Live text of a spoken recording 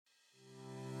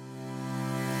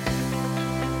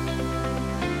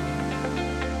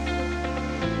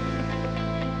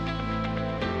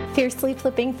Fiercely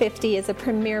Flipping 50 is a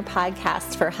premier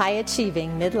podcast for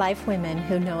high-achieving midlife women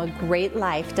who know a great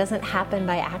life doesn't happen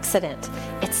by accident.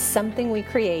 It's something we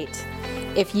create.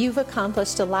 If you've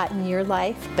accomplished a lot in your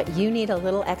life, but you need a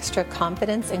little extra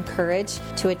confidence and courage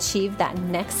to achieve that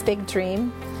next big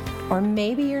dream, or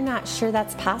maybe you're not sure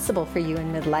that's possible for you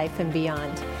in midlife and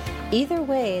beyond, either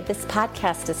way, this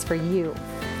podcast is for you.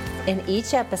 In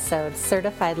each episode,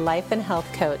 certified life and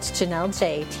health coach Janelle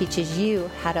J teaches you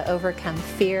how to overcome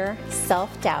fear,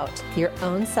 self-doubt, your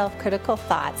own self-critical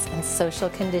thoughts, and social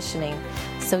conditioning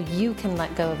so you can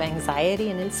let go of anxiety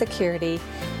and insecurity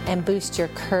and boost your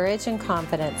courage and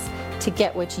confidence to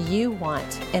get what you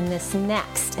want in this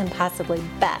next and possibly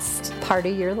best part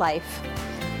of your life.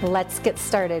 Let's get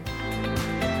started.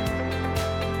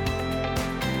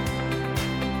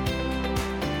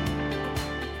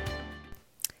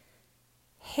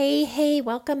 Hey,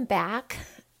 welcome back.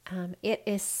 It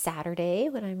is Saturday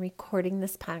when I'm recording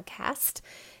this podcast,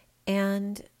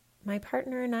 and my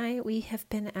partner and I, we have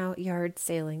been out yard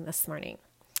sailing this morning.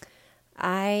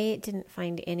 I didn't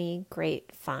find any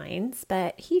great finds,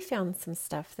 but he found some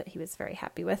stuff that he was very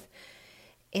happy with.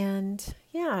 And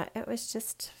yeah, it was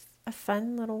just a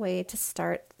fun little way to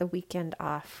start the weekend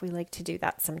off. We like to do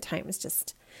that sometimes,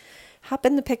 just hop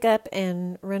in the pickup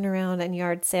and run around and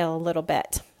yard sail a little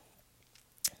bit.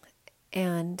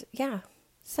 And yeah,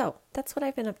 so that's what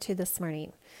I've been up to this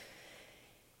morning.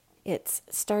 It's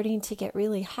starting to get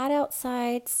really hot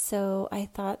outside, so I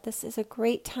thought this is a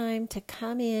great time to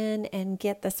come in and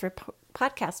get this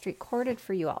podcast recorded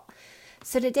for you all.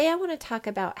 So today I want to talk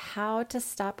about how to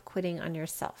stop quitting on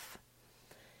yourself.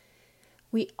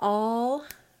 We all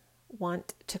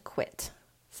want to quit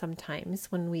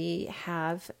sometimes when we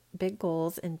have big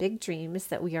goals and big dreams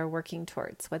that we are working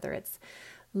towards, whether it's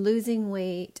losing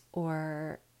weight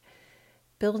or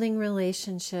building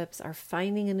relationships or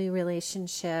finding a new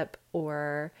relationship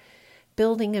or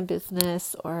building a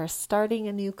business or starting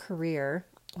a new career.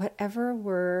 Whatever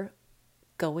we're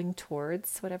going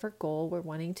towards, whatever goal we're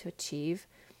wanting to achieve,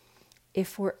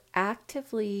 if we're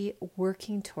actively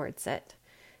working towards it,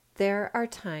 there are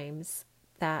times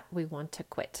that we want to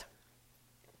quit.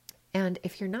 And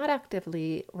if you're not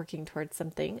actively working towards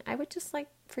something, I would just like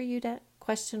for you to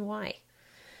question why.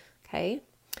 Okay?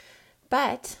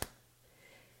 But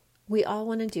we all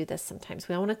want to do this sometimes.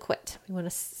 We all want to quit.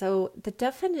 So the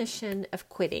definition of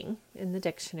quitting in the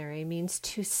dictionary means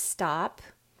to stop,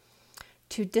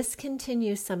 to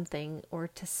discontinue something, or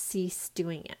to cease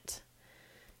doing it.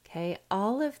 Okay?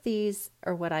 All of these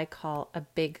are what I call a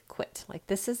big quit. Like,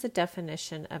 this is the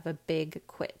definition of a big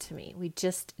quit to me. We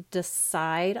just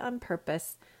decide on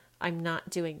purpose, I'm not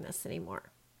doing this anymore.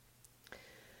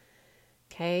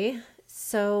 Okay?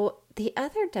 So the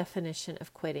other definition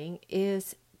of quitting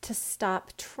is to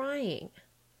stop trying,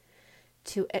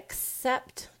 to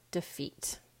accept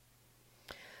defeat.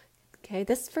 Okay,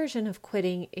 this version of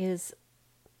quitting is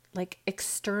like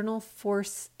external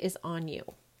force is on you,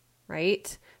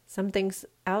 right? Something's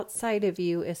outside of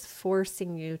you is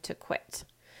forcing you to quit.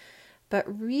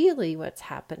 But really what's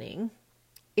happening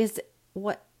is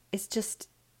just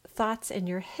thoughts in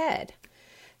your head.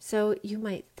 So you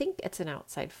might think it's an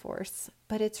outside force,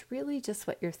 but it's really just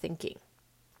what you're thinking.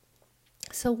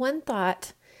 So one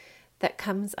thought that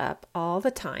comes up all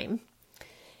the time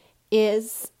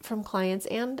is from clients,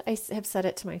 and I have said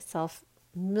it to myself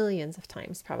millions of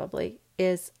times probably,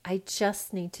 is I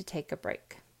just need to take a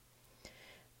break.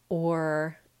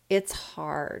 Or it's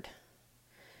hard.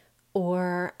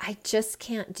 Or I just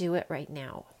can't do it right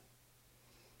now.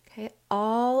 Okay,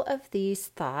 all of these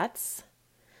thoughts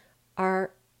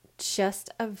are just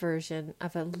a version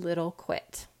of a little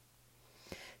quit.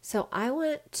 So I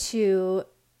want to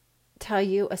tell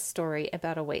you a story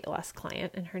about a weight loss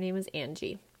client, and her name is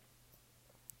Angie.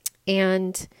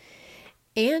 And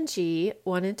Angie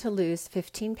wanted to lose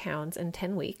 15 pounds in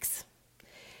 10 weeks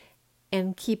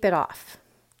and keep it off,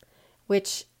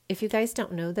 which, if you guys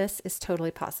don't know this, is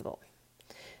totally possible.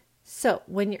 So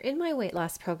when you're in my weight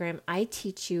loss program, I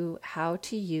teach you how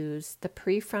to use the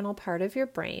prefrontal part of your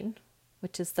brain,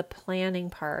 which is the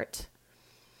planning part,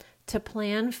 to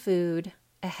plan food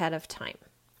ahead of time.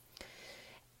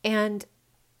 And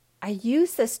I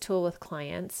use this tool with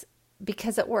clients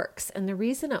because it works. And the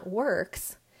reason it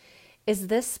works is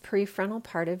this prefrontal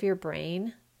part of your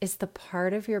brain is the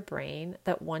part of your brain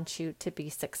that wants you to be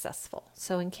successful.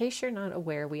 So in case you're not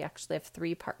aware, we actually have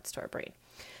 3 parts to our brain.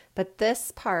 But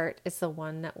this part is the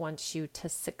one that wants you to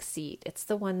succeed. It's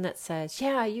the one that says,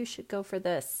 yeah, you should go for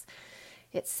this.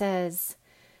 It says,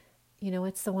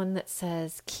 it's the one that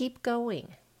says, keep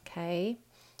going, okay?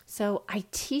 So I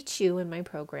teach you in my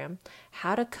program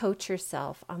how to coach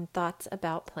yourself on thoughts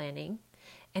about planning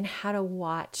and how to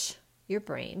watch your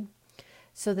brain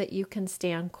so that you can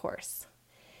stay on course.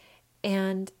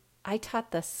 And I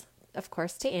taught this, of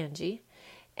course, to Angie.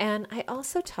 And I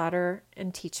also taught her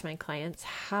and teach my clients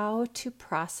how to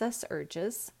process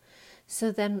urges.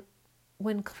 So then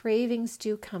when cravings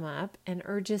do come up and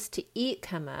urges to eat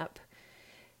come up,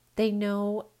 they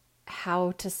know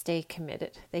how to stay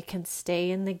committed. They can stay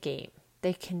in the game.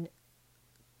 They can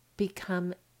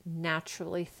become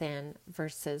naturally thin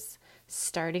versus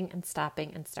starting and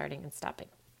stopping and starting and stopping.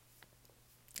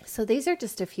 So these are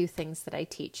just a few things that I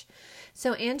teach.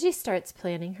 So Angie starts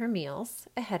planning her meals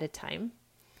ahead of time,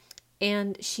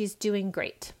 and she's doing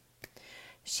great.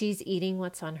 She's eating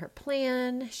what's on her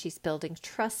plan. She's building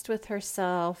trust with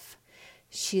herself.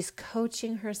 She's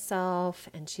coaching herself,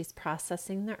 and she's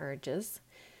processing the urges.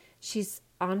 She's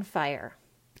on fire.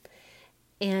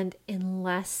 And in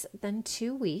less than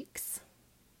 2 weeks,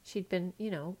 she'd been,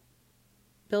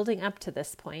 building up to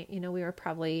this point.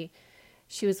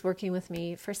 She was working with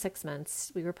me for 6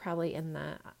 months. We were probably in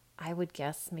the, I would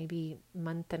guess, maybe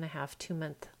month and a half, 2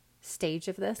 month stage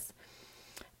of this.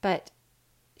 But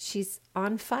she's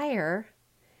on fire.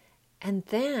 And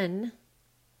then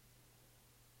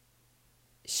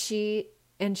she's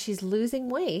losing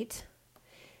weight.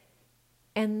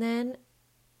 And then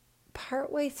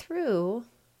partway through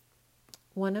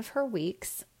one of her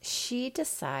weeks, she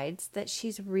decides that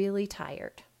she's really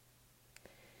tired.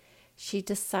 She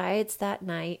decides that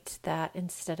night that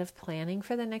instead of planning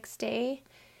for the next day,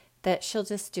 that she'll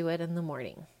just do it in the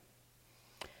morning.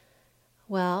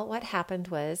 Well, what happened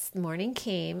was the morning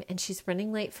came and she's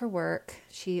running late for work.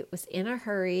 She was in a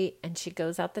hurry and she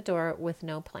goes out the door with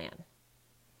no plan.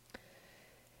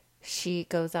 She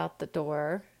goes out the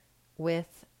door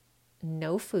with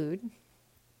no food,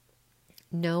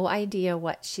 no idea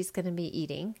what she's going to be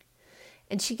eating.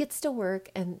 And she gets to work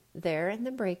and there in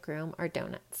the break room are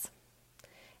donuts.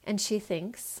 And she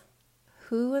thinks,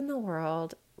 who in the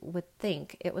world would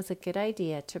think it was a good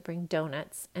idea to bring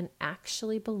donuts and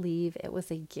actually believe it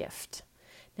was a gift?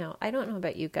 Now, I don't know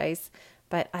about you guys,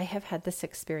 but I have had this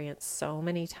experience so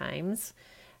many times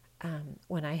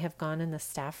when I have gone in the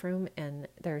staff room and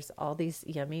there's all these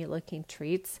yummy looking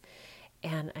treats.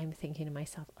 And I'm thinking to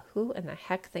myself, who in the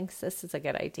heck thinks this is a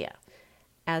good idea?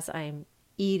 As I'm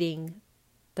eating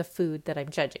the food that I'm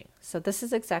judging. So this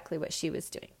is exactly what she was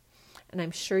doing. And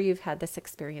I'm sure you've had this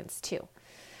experience too.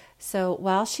 So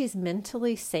while she's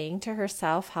mentally saying to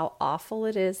herself how awful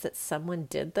it is that someone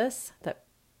did this, that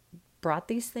brought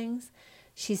these things,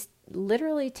 she's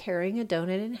literally tearing a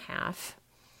donut in half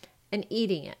and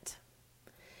eating it.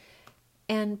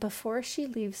 And before she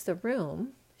leaves the room,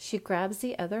 she grabs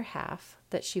the other half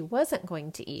that she wasn't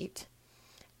going to eat.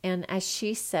 And as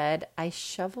she said, I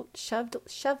shoveled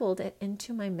it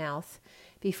into my mouth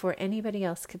before anybody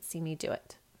else could see me do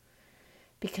it.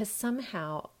 Because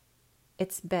somehow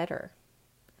it's better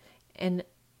in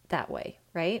that way,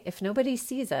 right? If nobody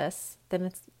sees us, then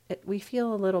we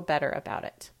feel a little better about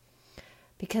it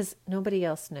because nobody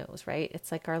else knows, right?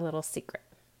 It's like our little secret.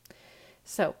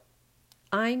 So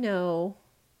I know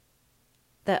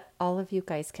that all of you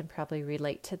guys can probably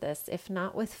relate to this. If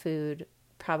not with food,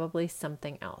 probably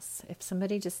something else. If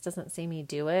somebody just doesn't see me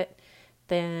do it,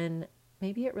 then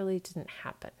maybe it really didn't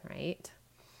happen, right?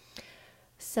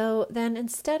 So then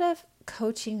instead of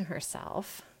coaching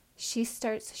herself, she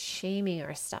starts shaming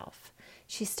herself.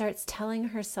 She starts telling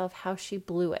herself how she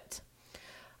blew it.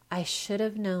 I should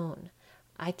have known.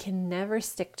 I can never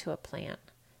stick to a plan.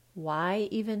 Why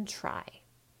even try?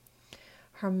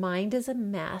 Her mind is a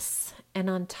mess, and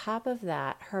on top of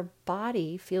that, her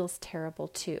body feels terrible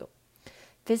too.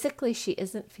 Physically, she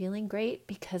isn't feeling great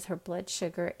because her blood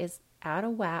sugar is out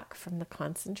of whack from the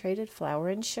concentrated flour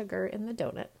and sugar in the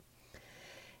donut.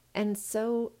 And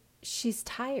so she's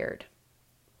tired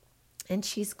and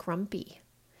she's grumpy.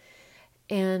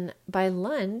 And by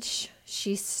lunch,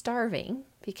 she's starving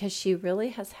because she really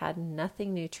has had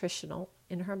nothing nutritional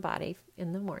in her body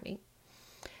in the morning.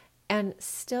 And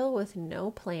still with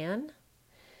no plan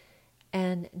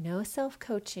and no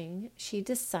self-coaching, she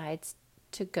decides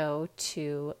to go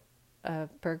to a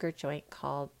burger joint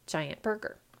called Giant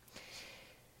Burger.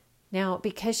 Now,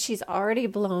 because she's already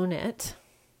blown it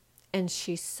and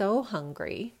she's so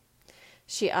hungry,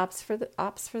 she opts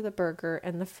for the burger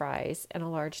and the fries and a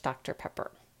large Dr.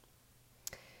 Pepper.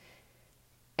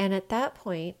 And at that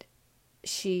point,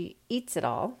 she eats it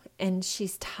all and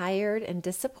she's tired and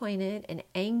disappointed and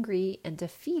angry and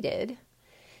defeated.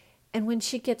 And when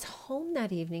she gets home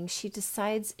that evening, she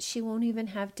decides she won't even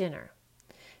have dinner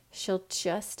She'll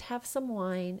just have some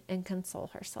wine and console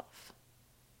herself.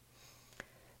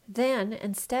 Then,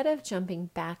 instead of jumping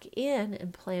back in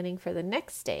and planning for the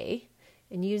next day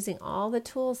and using all the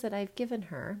tools that I've given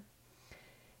her,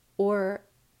 or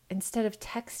instead of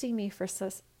texting me for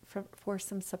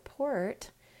some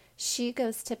support, she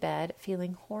goes to bed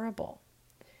feeling horrible.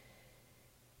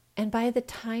 And by the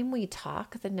time we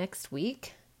talk the next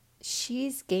week,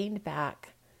 she's gained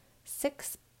back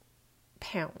 6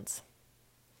 pounds.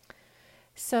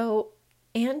 So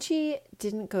Angie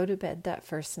didn't go to bed that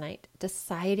first night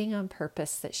deciding on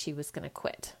purpose that she was going to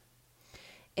quit.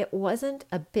 It wasn't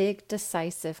a big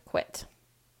decisive quit.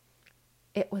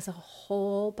 It was a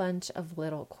whole bunch of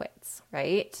little quits,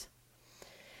 right?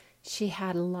 She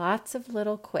had lots of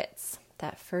little quits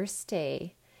that first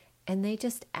day, and they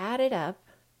just added up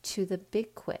to the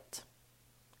big quit,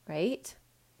 right?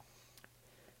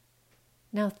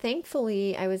 Now,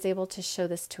 thankfully, I was able to show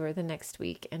this to her the next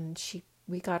week, and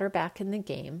we got her back in the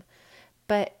game.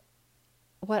 But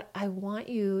what I want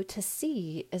you to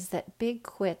see is that big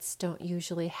quits don't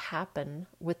usually happen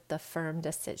with the firm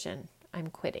decision, I'm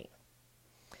quitting.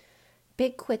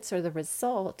 Big quits are the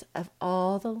result of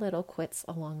all the little quits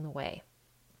along the way.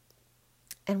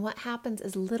 And what happens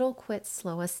is little quits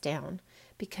slow us down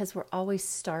because we're always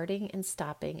starting and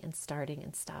stopping and starting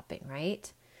and stopping,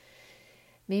 right?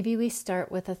 Maybe we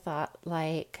start with a thought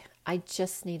like, I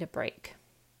just need a break.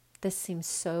 This seems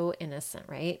so innocent,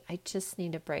 right? I just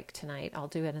need a break tonight. I'll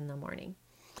do it in the morning.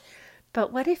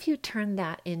 But what if you turn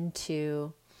that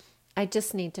into, I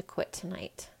just need to quit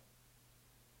tonight?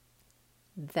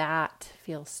 That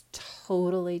feels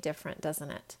totally different, doesn't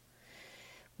it?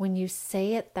 When you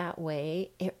say it that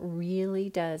way, it really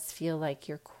does feel like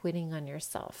you're quitting on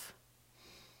yourself.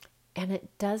 And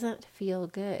it doesn't feel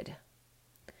good.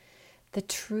 The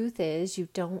truth is, you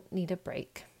don't need a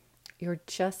break. You're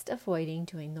just avoiding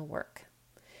doing the work.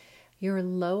 Your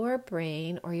lower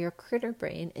brain or your critter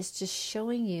brain is just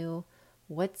showing you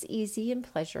what's easy and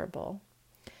pleasurable.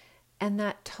 And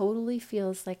that totally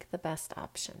feels like the best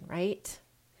option, right?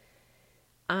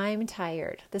 I'm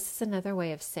tired. This is another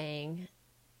way of saying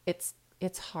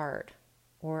it's hard,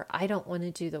 or I don't want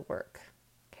to do the work.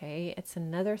 Okay? It's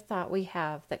another thought we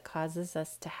have that causes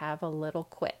us to have a little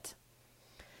quit.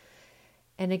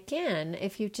 And again,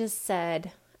 if you just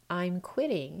said, I'm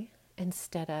quitting,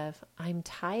 instead of I'm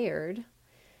tired,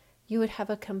 you would have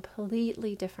a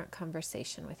completely different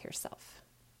conversation with yourself.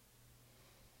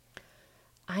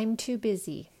 I'm too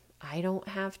busy. I don't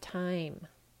have time.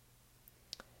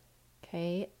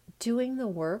 Okay, doing the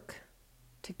work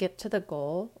to get to the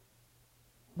goal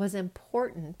was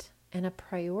important and a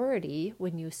priority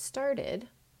when you started.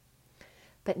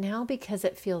 But now, because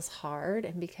it feels hard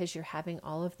and because you're having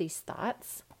all of these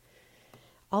thoughts,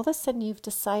 all of a sudden you've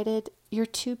decided you're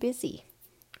too busy,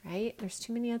 right? There's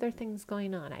too many other things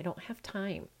going on. I don't have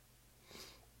time.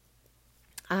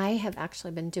 I have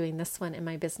actually been doing this one in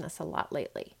my business a lot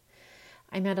lately.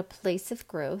 I'm at a place of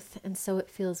growth, and so it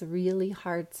feels really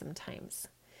hard sometimes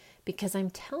because I'm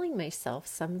telling myself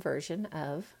some version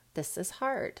of this is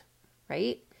hard,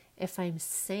 right? If I'm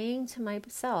saying to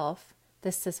myself,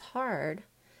 this is hard,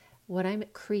 what I'm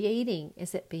creating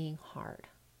is it being hard.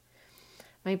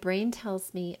 My brain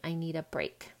tells me I need a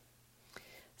break.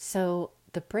 So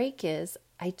the break is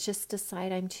I just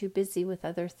decide I'm too busy with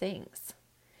other things.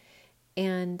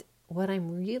 And what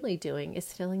I'm really doing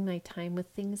is filling my time with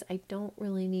things I don't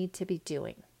really need to be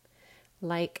doing,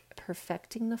 like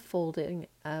perfecting the folding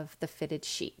of the fitted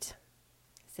sheet.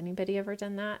 Has anybody ever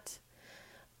done that?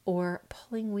 Or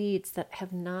pulling weeds that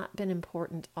have not been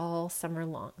important all summer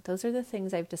long. Those are the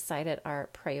things I've decided are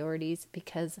priorities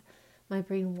because my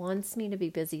brain wants me to be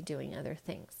busy doing other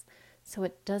things. So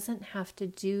it doesn't have to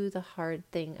do the hard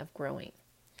thing of growing.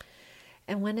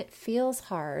 And when it feels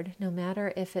hard, no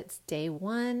matter if it's day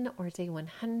 1 or day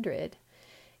 100,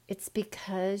 it's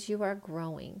because you are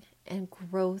growing, and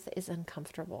growth is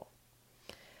uncomfortable.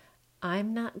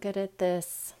 I'm not good at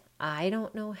this. I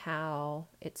don't know how.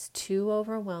 It's too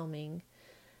overwhelming.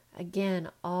 Again,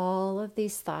 all of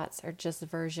these thoughts are just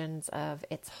versions of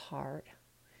it's hard.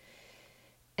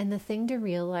 And the thing to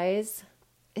realize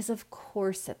is, of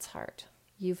course it's hard.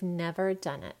 You've never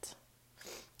done it.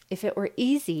 If it were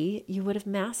easy, you would have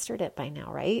mastered it by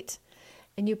now, right?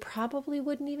 And you probably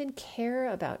wouldn't even care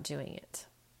about doing it.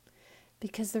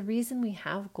 Because the reason we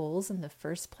have goals in the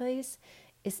first place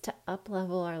is to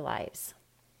up-level our lives.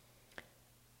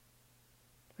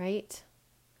 Right?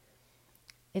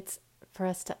 It's for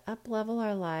us to up-level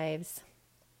our lives,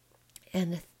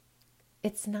 and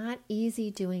it's not easy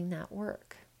doing that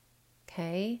work.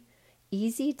 Okay?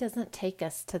 Easy doesn't take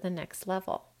us to the next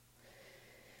level.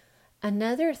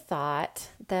 Another thought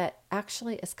that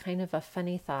actually is kind of a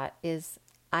funny thought is,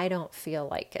 I don't feel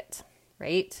like it,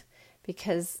 right?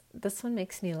 Because this one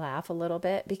makes me laugh a little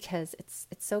bit because it's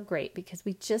so great because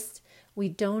we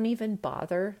don't even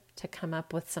bother to come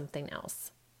up with something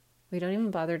else. We don't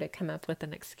even bother to come up with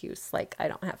an excuse like, I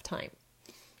don't have time.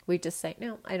 We just say,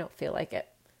 no, I don't feel like it.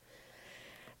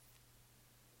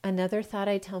 Another thought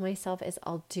I tell myself is,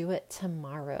 I'll do it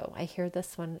tomorrow. I hear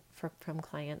this one from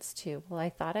clients too. Well,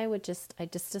 I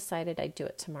just decided I'd do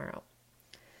it tomorrow.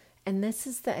 And this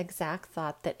is the exact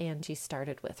thought that Angie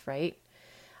started with, right?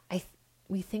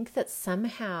 We think that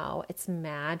somehow it's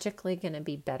magically going to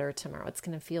be better tomorrow. It's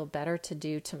going to feel better to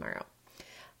do tomorrow.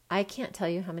 I can't tell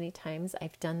you how many times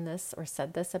I've done this or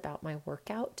said this about my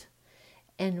workout.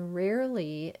 And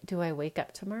rarely do I wake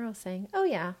up tomorrow saying, oh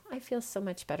yeah, I feel so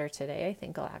much better today. I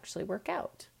think I'll actually work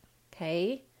out.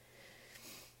 Okay.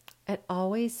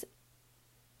 It's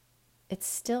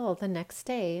still the next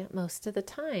day. Most of the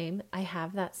time I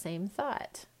have that same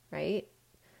thought, right?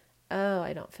 Oh,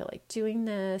 I don't feel like doing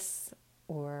this,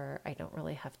 or I don't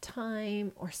really have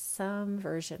time, or some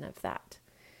version of that.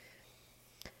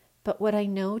 But what I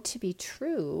know to be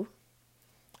true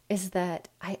is that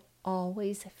I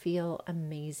always feel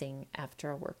amazing after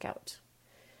a workout,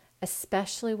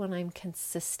 especially when I'm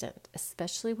consistent,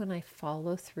 especially when I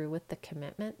follow through with the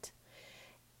commitment.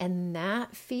 And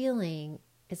that feeling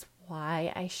is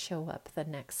why I show up the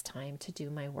next time to do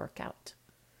my workout,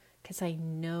 because I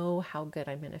know how good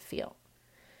I'm going to feel,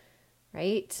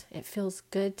 right? It feels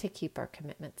good to keep our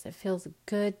commitments. It feels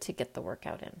good to get the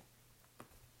workout in.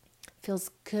 It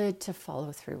feels good to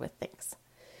follow through with things.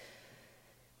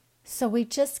 So we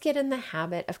just get in the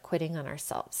habit of quitting on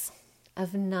ourselves,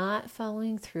 of not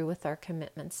following through with our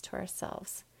commitments to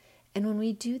ourselves. And when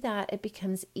we do that, it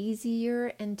becomes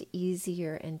easier and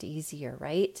easier and easier,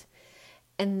 right?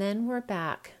 And then we're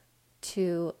back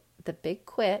to the big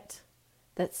quit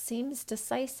that seems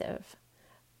decisive,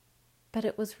 but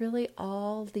it was really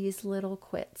all these little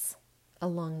quits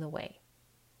along the way.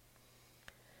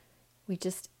 We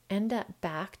just end up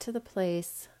back to the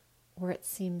place where it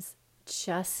seems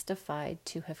justified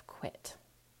to have quit.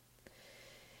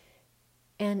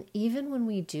 And even when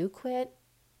we do quit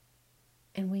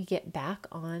and we get back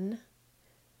on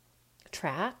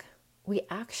track, we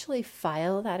actually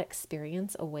file that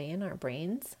experience away in our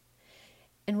brains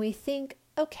and we think,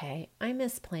 okay, I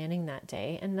missed planning that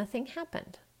day and nothing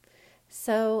happened.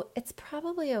 So it's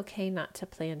probably okay not to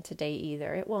plan today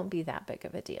either. It won't be that big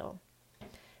of a deal.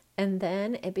 And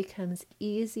then it becomes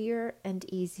easier and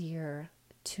easier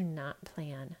to not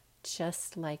plan,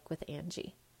 just like with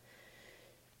Angie.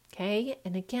 Okay,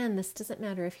 and again, this doesn't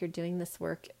matter if you're doing this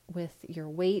work with your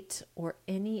weight or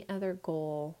any other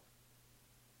goal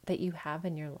that you have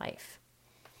in your life.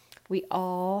 We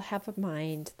all have a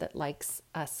mind that likes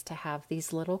us to have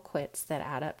these little quits that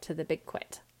add up to the big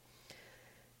quit.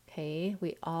 Okay,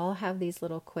 we all have these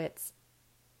little quits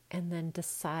and then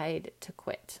decide to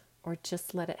quit or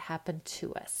just let it happen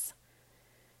to us,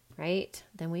 right?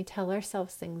 Then we tell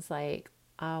ourselves things like,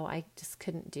 oh, I just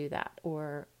couldn't do that,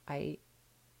 or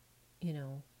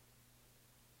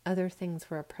other things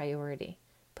were a priority,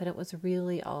 but it was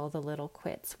really all the little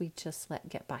quits we just let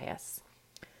get by us.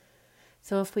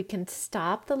 So if we can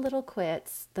stop the little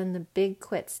quits, then the big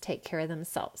quits take care of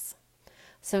themselves.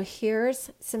 So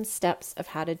here's some steps of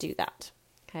how to do that.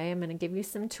 Okay, I'm going to give you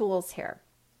some tools here.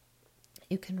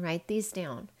 You can write these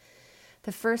down.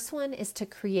 The first one is to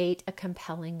create a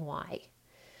compelling why.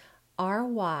 Our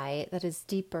why that is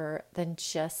deeper than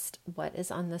just what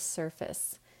is on the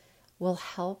surface will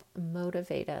help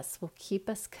motivate us, will keep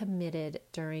us committed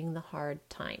during the hard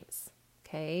times,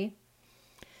 okay?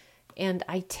 And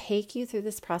I take you through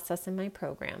this process in my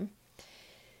program.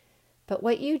 But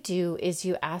what you do is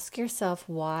you ask yourself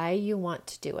why you want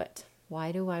to do it.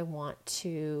 Why do I want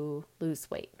to lose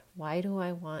weight? Why do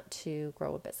I want to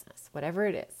grow a business? Whatever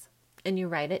it is. And you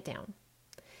write it down.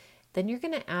 Then you're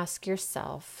going to ask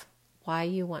yourself why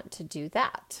you want to do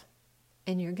that.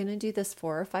 And you're going to do this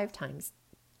 4 or 5 times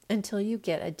until you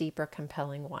get a deeper,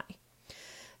 compelling why.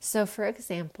 So for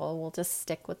example, we'll just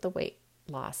stick with the weight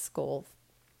loss goal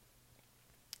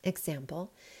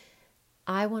example.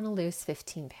 I want to lose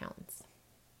 15 pounds.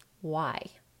 Why?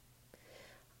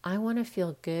 I want to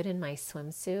feel good in my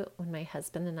swimsuit when my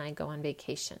husband and I go on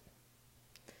vacation.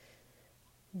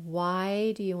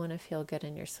 Why do you want to feel good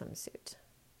in your swimsuit?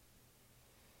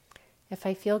 If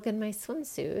I feel good in my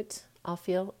swimsuit, I'll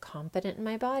feel confident in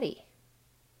my body.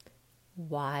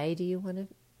 Why do you want to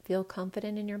feel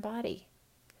confident in your body?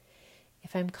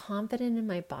 If I'm confident in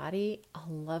my body, I'll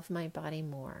love my body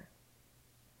more.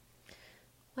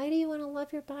 Why do you want to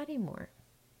love your body more?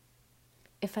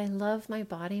 if I love my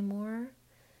body more,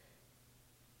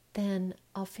 then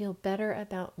I'll feel better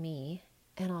about me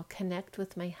and I'll connect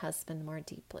with my husband more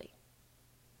deeply.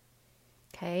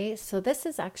 Okay, so this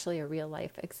is actually a real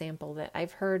life example that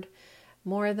I've heard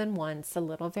more than once, a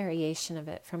little variation of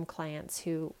it from clients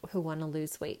who want to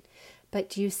lose weight. But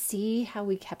do you see how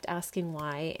we kept asking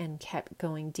why and kept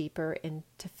going deeper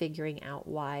into figuring out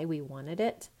why we wanted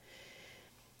it?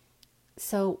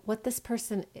 So what this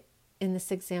person in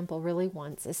this example really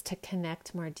wants is to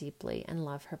connect more deeply and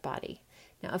love her body.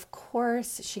 Now, of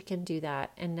course, she can do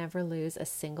that and never lose a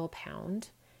single pound.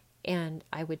 And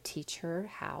I would teach her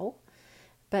how.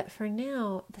 But for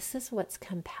now, this is what's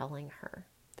compelling her.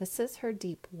 This is her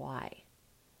deep why.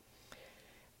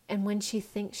 And when she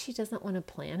thinks she doesn't want to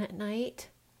plan at night,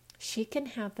 she can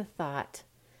have the thought,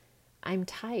 I'm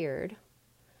tired.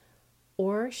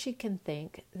 Or she can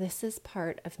think, this is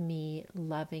part of me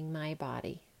loving my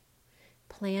body.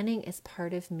 Planning is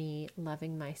part of me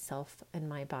loving myself and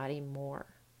my body more.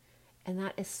 And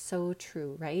that is so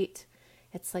true, right?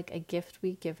 It's like a gift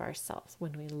we give ourselves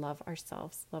when we love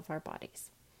ourselves, love our bodies.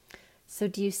 So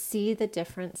do you see the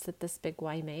difference that this big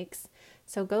why makes?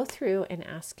 So go through and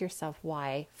ask yourself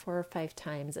why 4 or 5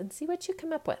 times and see what you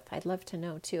come up with. I'd love to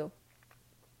know too.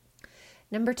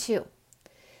 Number 2,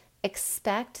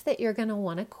 expect that you're going to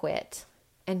want to quit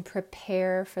and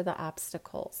prepare for the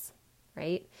obstacles,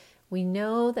 right? We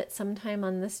know that sometime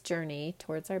on this journey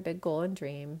towards our big goal and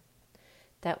dream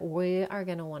that we are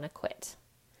going to want to quit.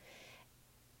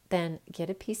 Then get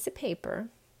a piece of paper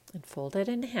and fold it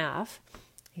in half.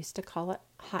 I used to call it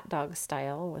hot dog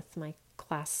style with my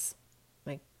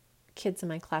kids in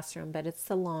my classroom, but it's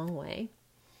the long way.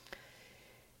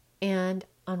 And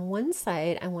on one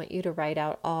side, I want you to write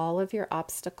out all of your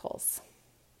obstacles.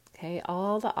 Okay,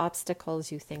 all the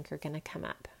obstacles you think are going to come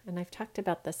up. And I've talked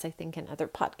about this, I think, in other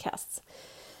podcasts.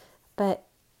 But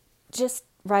just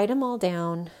write them all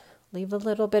down. Leave a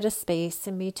little bit of space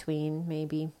in between,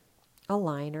 maybe a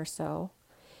line or so.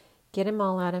 Get them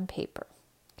all out on paper.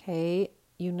 Okay,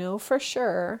 you know for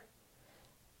sure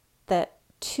that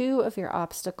 2 of your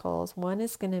obstacles, one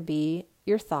is going to be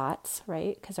your thoughts,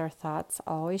 right? Because our thoughts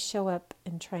always show up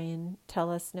and try and tell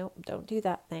us, nope, don't do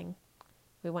that thing.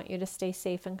 We want you to stay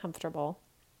safe and comfortable.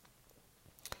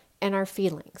 And our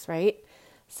feelings, right?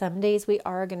 Some days we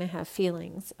are going to have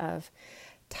feelings of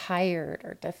tired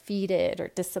or defeated or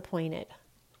disappointed.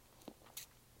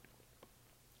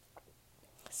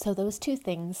 So those 2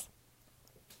 things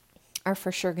are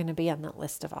for sure going to be on that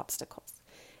list of obstacles.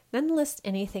 Then list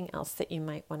anything else that you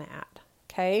might want to add,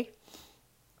 okay?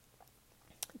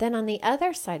 Then on the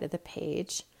other side of the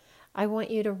page, I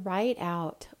want you to write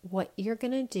out what you're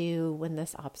going to do when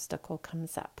this obstacle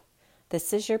comes up.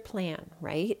 This is your plan,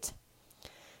 right?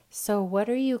 So what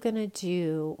are you going to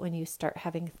do when you start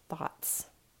having thoughts?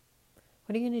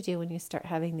 What are you going to do when you start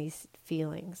having these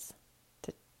feelings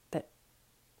that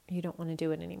you don't want to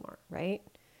do it anymore, right?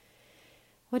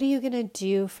 What are you going to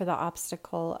do for the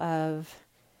obstacle of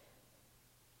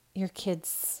your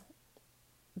kids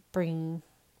bring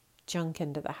junk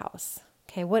into the house?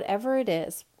 Okay, whatever it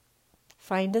is,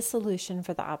 find a solution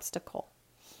for the obstacle.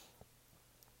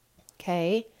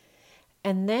 Okay,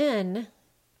 and then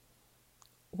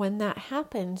when that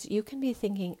happens, you can be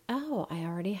thinking, oh, I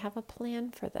already have a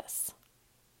plan for this.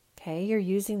 Okay, you're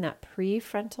using that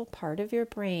prefrontal part of your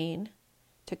brain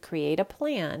to create a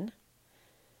plan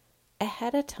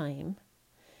ahead of time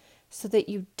so that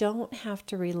you don't have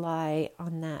to rely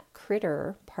on that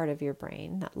critter part of your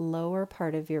brain, that lower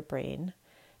part of your brain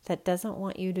that doesn't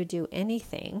want you to do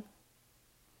anything,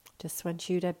 just wants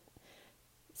you to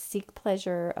seek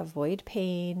pleasure, avoid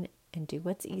pain, and do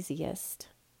what's easiest.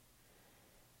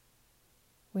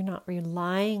 We're not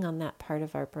relying on that part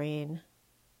of our brain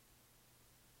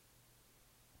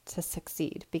to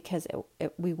succeed because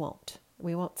we won't.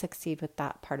 We won't succeed with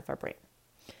that part of our brain.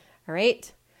 All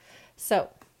right? So,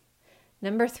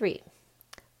 number 3,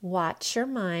 watch your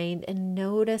mind and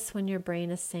notice when your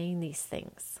brain is saying these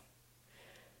things.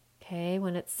 Okay?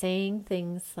 When it's saying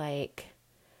things like,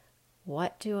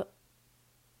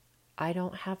 I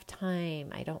don't have time.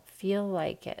 I don't feel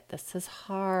like it. This is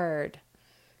hard.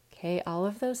 Okay? All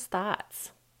of those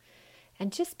thoughts.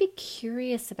 And just be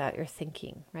curious about your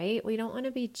thinking, right? We don't want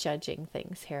to be judging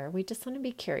things here. We just want to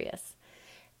be curious.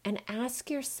 And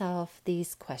ask yourself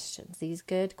these questions, these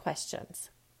good questions.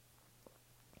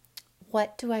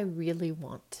 What do I really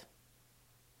want?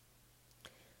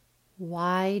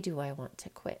 Why do I want to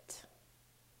quit?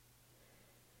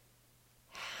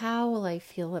 How will I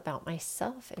feel about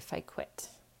myself if I quit?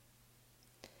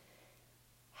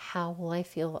 How will I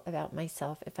feel about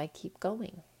myself if I keep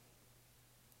going?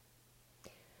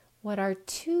 What are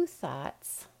 2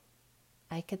 thoughts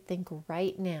I could think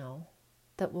right now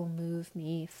that will move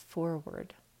me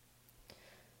forward?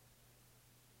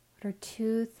 What are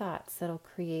 2 thoughts that'll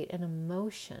create an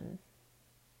emotion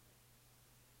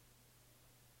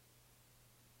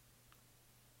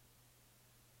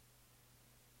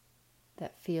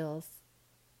that feels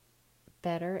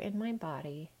better in my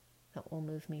body that will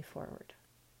move me forward?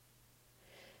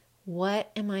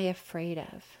 What am I afraid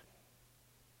of?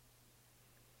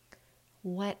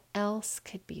 What else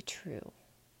could be true?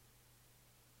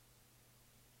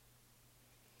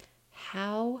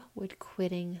 How would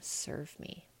quitting serve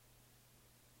me?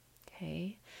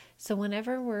 Okay, so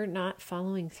whenever we're not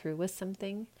following through with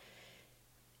something,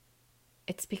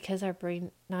 it's because our brain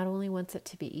not only wants it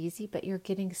to be easy, but you're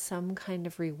getting some kind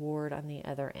of reward on the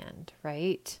other end,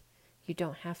 right? You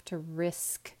don't have to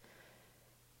risk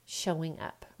showing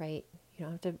up, right? You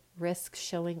don't have to risk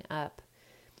showing up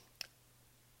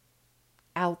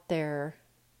out there,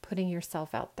 putting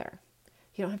yourself out there.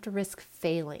 You don't have to risk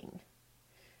failing,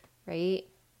 right?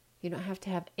 You don't have to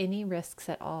have any risks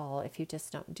at all if you just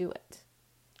don't do it.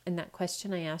 And that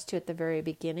question I asked you at the very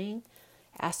beginning,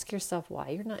 ask yourself why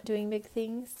you're not doing big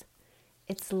things.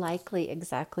 It's likely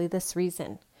exactly this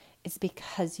reason. It's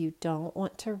because you don't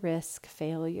want to risk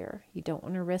failure. You don't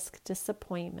want to risk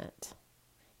disappointment.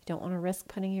 You don't want to risk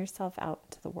putting yourself out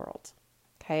into the world.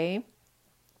 Okay?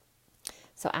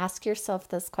 So ask yourself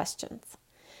those questions.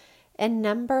 And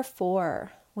number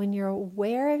 4, when you're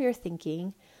aware of your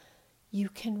thinking, you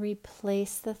can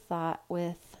replace the thought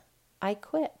with, I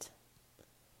quit.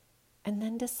 And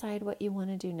then decide what you want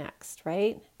to do next,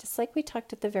 right? Just like we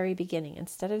talked at the very beginning.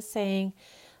 Instead of saying,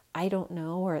 I don't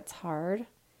know, or it's hard,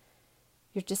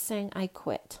 you're just saying, I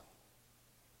quit.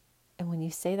 And when you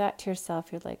say that to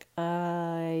yourself, you're like,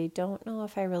 I don't know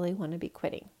if I really want to be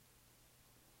quitting.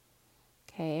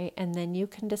 Okay, and then you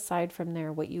can decide from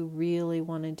there what you really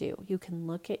want to do. You can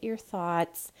look at your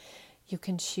thoughts. You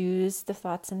can choose the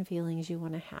thoughts and feelings you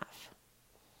want to have.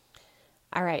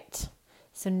 All right,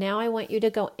 so now I want you to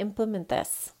go implement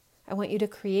this. I want you to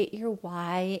create your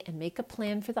why and make a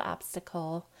plan for the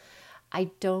obstacle.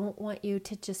 I don't want you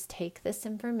to just take this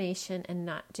information and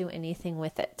not do anything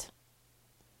with it.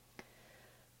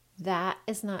 That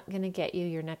is not going to get you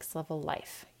your next level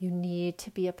life. You need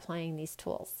to be applying these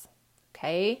tools.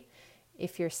 Okay?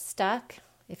 If you're stuck,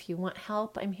 if you want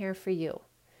help, I'm here for you.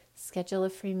 Schedule a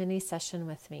free mini session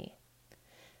with me.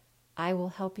 I will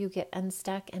help you get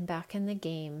unstuck and back in the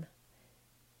game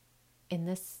in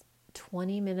this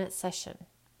 20-minute session.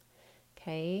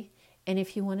 Okay? And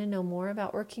if you want to know more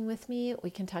about working with me, we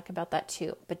can talk about that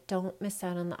too. But don't miss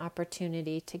out on the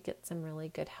opportunity to get some really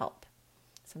good help,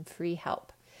 some free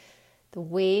help. The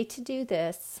way to do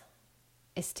this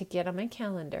is to get on my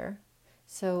calendar.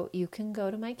 So you can go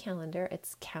to my calendar.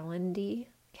 It's Calendly,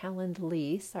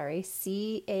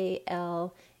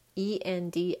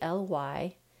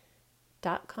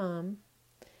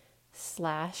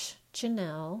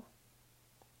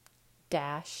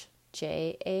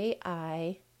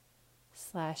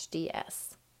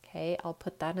 Okay, I'll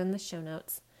put that in the show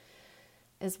notes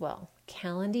as well.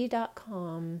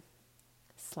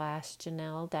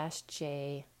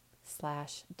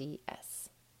 Calendly.com/Janelle-J/DS.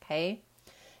 Okay.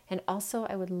 And also,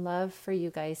 I would love for you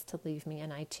guys to leave me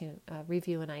an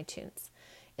review in iTunes.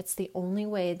 It's the only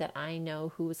way that I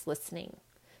know who is listening.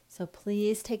 So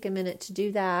please take a minute to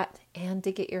do that and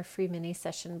to get your free mini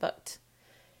session booked.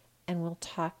 And we'll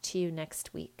talk to you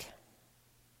next week.